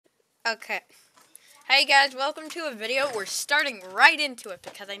Okay. Hey guys, welcome to a video. We're starting right into it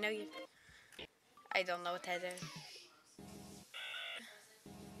because I know you... I don't know what that is.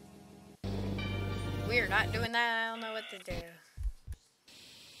 We're not doing that. I don't know what to do.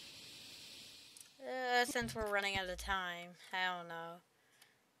 Since we're running out of time, I don't know.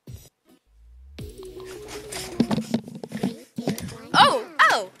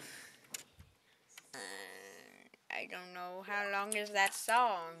 Oh! I don't know how long is that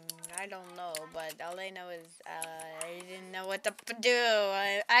song. I don't know, but all I know is I didn't know what to do.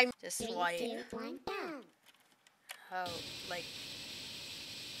 I'm just white. Oh, like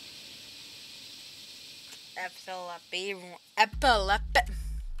epileptic.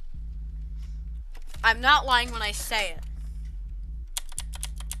 I'm not lying when I say it.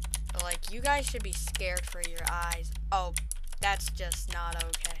 But like, you guys should be scared for your eyes. Oh, that's just not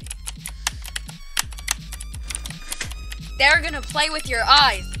okay. They're gonna play with your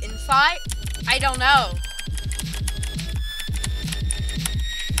eyes. In 5? I don't know.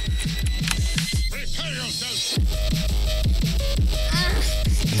 Prepare yourself.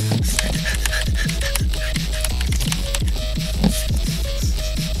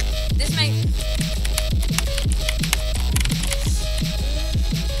 This may...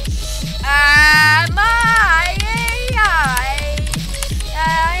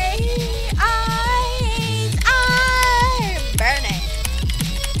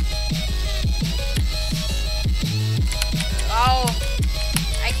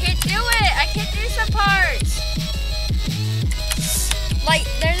 Like,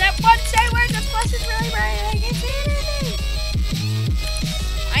 there's that one side where the flash is really bright and I can't see anything.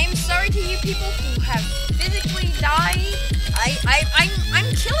 I am sorry to you people who have physically died. I'm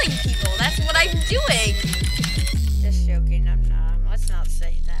killing people. That's what I'm doing. Just joking. I'm not. Let's not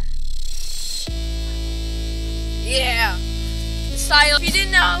say that. Yeah. Silence. If you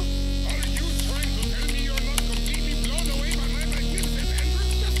didn't know.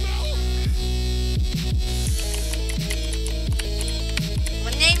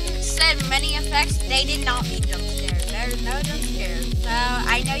 Many effects, they did not mean jump scares. There's no jump scares. So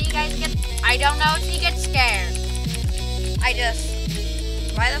I know you guys get, I don't know if you get scared. I just,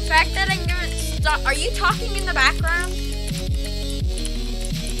 by the fact that I'm gonna stop, are you talking in the background?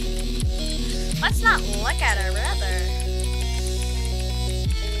 Let's not look at her, rather.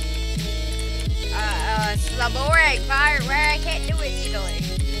 It's the boring part where I can't do it easily.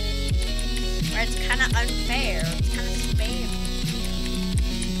 Where it's kind of unfair, it's kind of spam.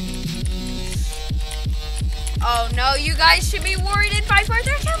 Oh no, you guys should be worried in 5, 4, 3,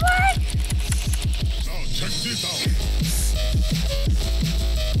 2, 1! Now check this out.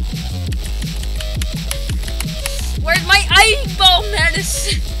 Where's my eyeball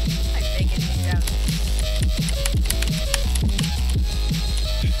medicine? I'm making it down.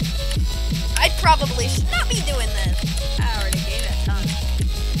 I probably should not be doing this. I already gave it a ton.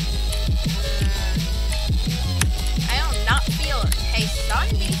 I do not feel it. Hey son,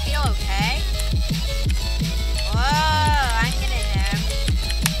 do you feel okay? Whoa,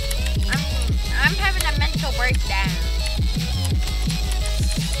 I'm having a mental breakdown.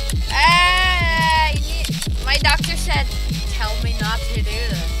 My doctor said, tell me not to do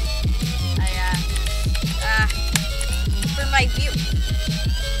this. For my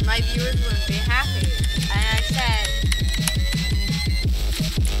viewers wouldn't be happy. And I said,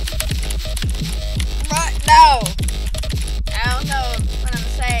 what? No. I don't know what I'm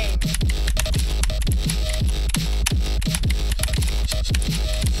saying.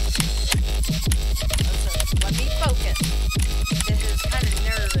 Let me focus. This is kind of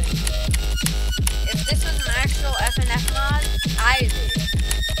nervous. If this was an actual FNF mod, I'd be.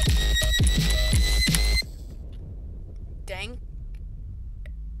 Dang.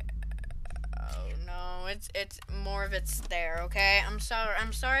 Oh no, it's more of it's there, okay? I'm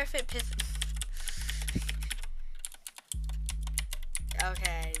sorry if it pisses.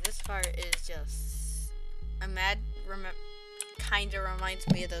 Okay, this part is just kind of reminds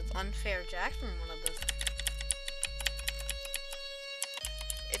me of those unfair jacks from one of those.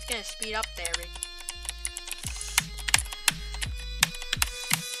 It's gonna speed up there, Rick.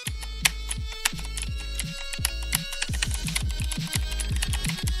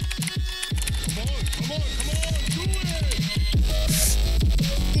 Come on, do it!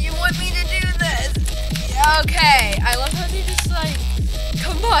 You want me to do this? Okay, I love how they just like,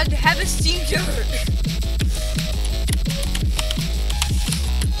 come on, have a seizure.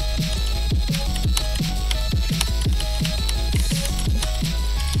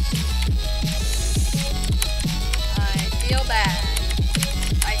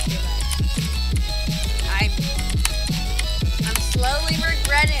 I'm slowly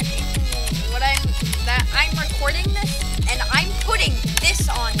regretting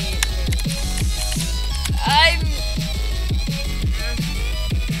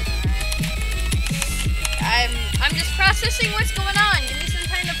practicing what's going on. Give me some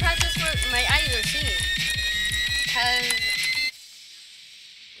time to practice what my eyes are seeing. Cause,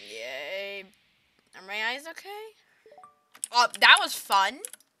 yay. Are my eyes okay? Oh, that was fun.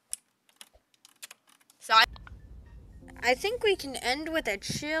 So I think we can end with a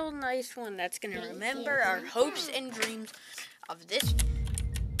chill, nice one that's gonna remember our hopes and dreams of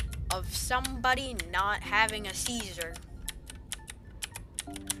somebody not having a seizure.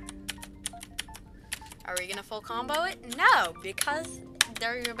 Are we gonna full combo it? No, because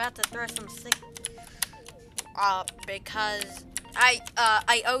they're about to throw some sick. Because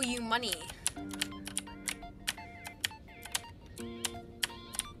I owe you money.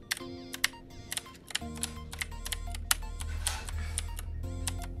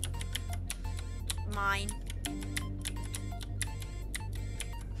 Mine.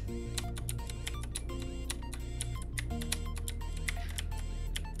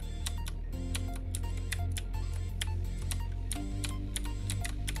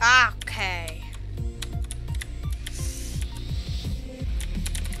 Okay.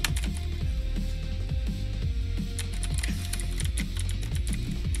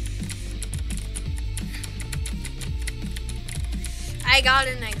 I got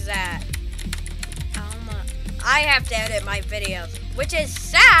an exact. I have to edit my videos, which is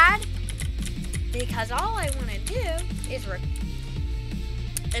sad because all I want to do is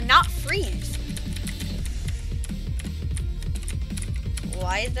and not freeze.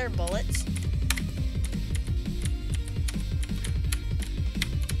 Why is there bullets?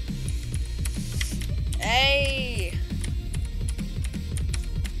 Hey!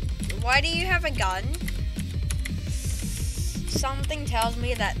 Why do you have a gun? Something tells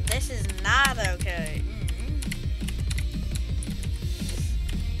me that this is not okay.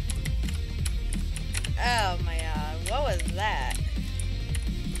 Oh my god, what was that?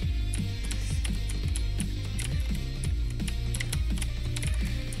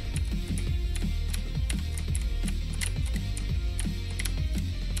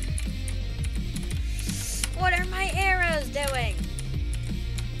 What are my arrows doing?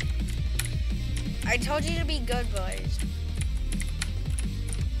 I told you to be good boys.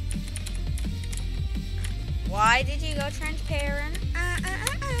 Why did you go transparent?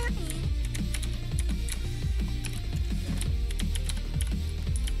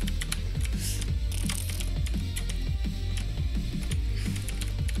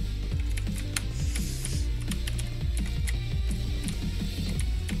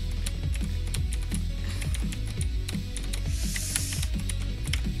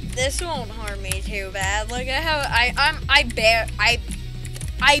 This won't harm me too bad. Look at how I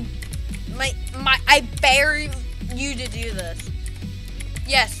bear you to do this.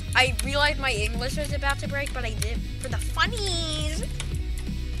 Yes, I realized my English was about to break, but I did for the funnies.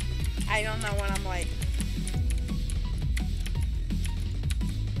 I don't know what I'm like.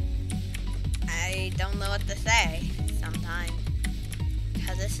 I don't know what to say sometimes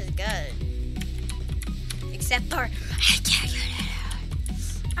because this is good. Except for I tell you.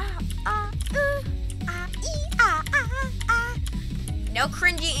 No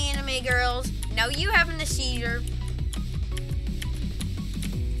cringy anime girls. No you having a seizure.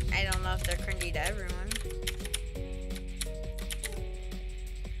 I don't know if they're cringy to everyone.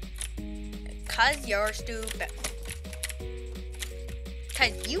 Cause you're stupid.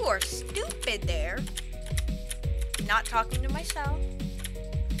 Cause you are stupid there. Not talking to myself.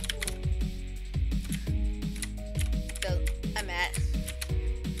 So I'm at.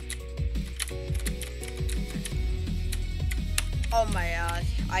 Oh my god,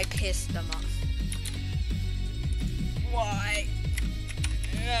 I pissed them off. Why?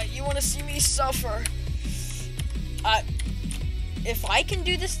 You want to see me suffer? If I can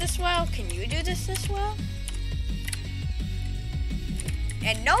do this well, can you do this well?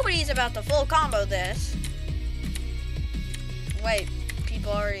 And nobody's about to full combo this. Wait,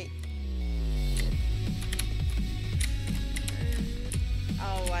 people already...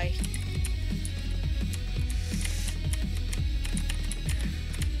 Oh, wait.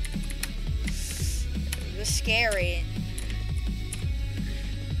 It was scary.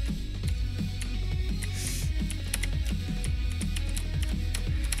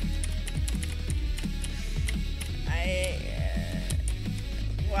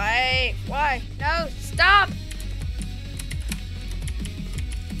 Why? No, stop!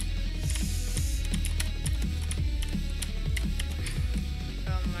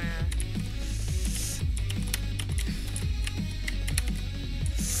 Oh man.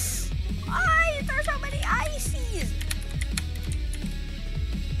 Why is there so many ices?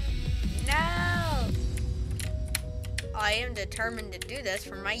 No! I am determined to do this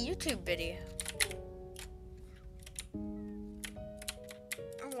for my YouTube video.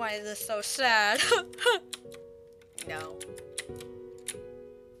 Why is this so sad? No.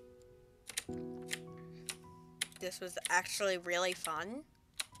 This was actually really fun.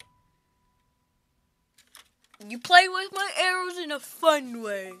 You play with my arrows in a fun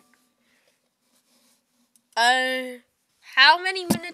way. How many minutes